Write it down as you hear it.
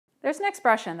There's an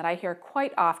expression that I hear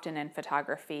quite often in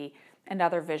photography and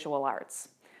other visual arts.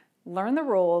 Learn the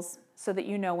rules so that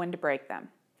you know when to break them.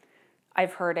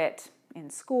 I've heard it in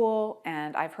school,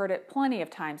 and I've heard it plenty of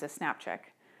times as snap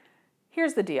chick.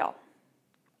 Here's the deal.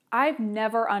 I've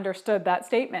never understood that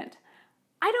statement.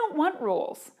 I don't want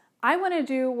rules. I want to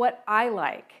do what I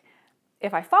like.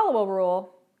 If I follow a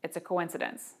rule, it's a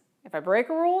coincidence. If I break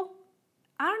a rule,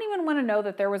 I don't even want to know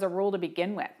that there was a rule to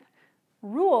begin with.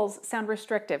 Rules sound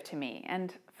restrictive to me,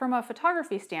 and from a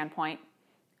photography standpoint,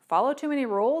 follow too many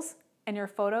rules and your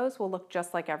photos will look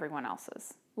just like everyone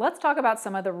else's. Let's talk about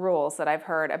some of the rules that I've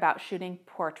heard about shooting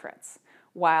portraits,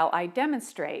 while I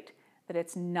demonstrate that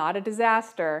it's not a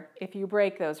disaster if you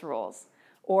break those rules,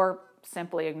 or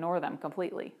simply ignore them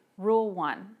completely. Rule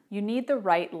 1, you need the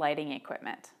right lighting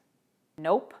equipment.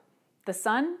 Nope. The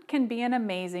sun can be an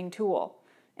amazing tool.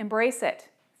 Embrace it.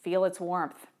 Feel its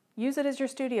warmth. Use it as your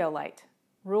studio light.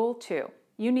 Rule 2,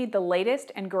 you need the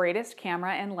latest and greatest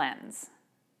camera and lens.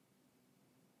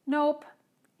 Nope.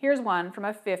 Here's one from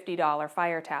a $50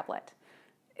 Fire tablet.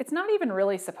 It's not even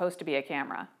really supposed to be a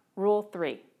camera. Rule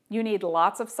 3, you need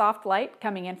lots of soft light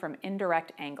coming in from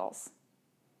indirect angles.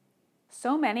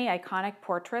 So many iconic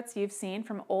portraits you've seen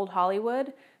from old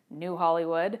Hollywood, new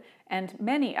Hollywood, and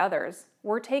many others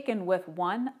were taken with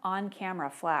one on-camera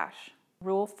flash.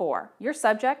 Rule 4, your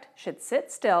subject should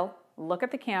sit still, look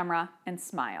at the camera, and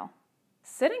smile.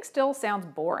 Sitting still sounds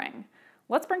boring.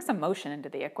 Let's bring some motion into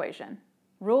the equation.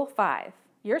 Rule 5,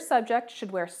 your subject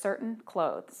should wear certain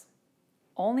clothes.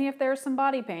 Only if there's some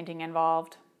body painting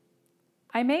involved.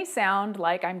 I may sound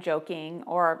like I'm joking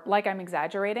or like I'm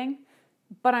exaggerating,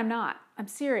 but I'm not. I'm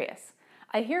serious.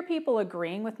 I hear people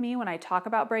agreeing with me when I talk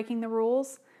about breaking the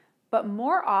rules, but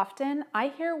more often I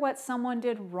hear what someone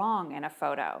did wrong in a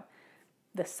photo.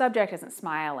 The subject isn't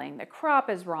smiling, the crop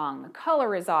is wrong, the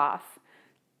color is off,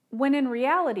 when in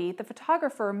reality, the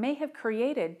photographer may have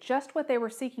created just what they were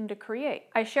seeking to create.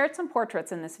 I shared some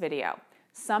portraits in this video,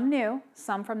 some new,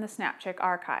 some from the Snapchick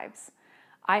archives.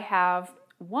 I have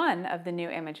one of the new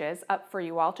images up for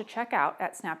you all to check out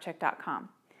at snapchick.com.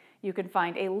 You can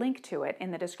find a link to it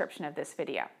in the description of this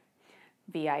video.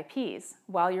 VIPs,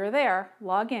 while you're there,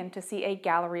 log in to see a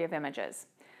gallery of images.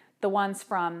 The ones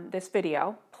from this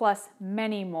video, plus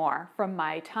many more from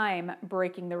my time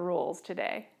breaking the rules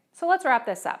today. So let's wrap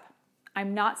this up.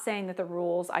 I'm not saying that the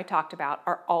rules I talked about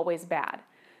are always bad.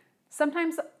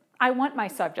 Sometimes I want my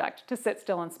subject to sit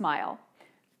still and smile.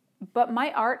 But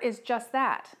my art is just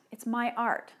that. It's my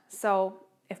art. So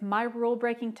if my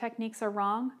rule-breaking techniques are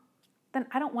wrong, then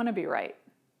I don't want to be right.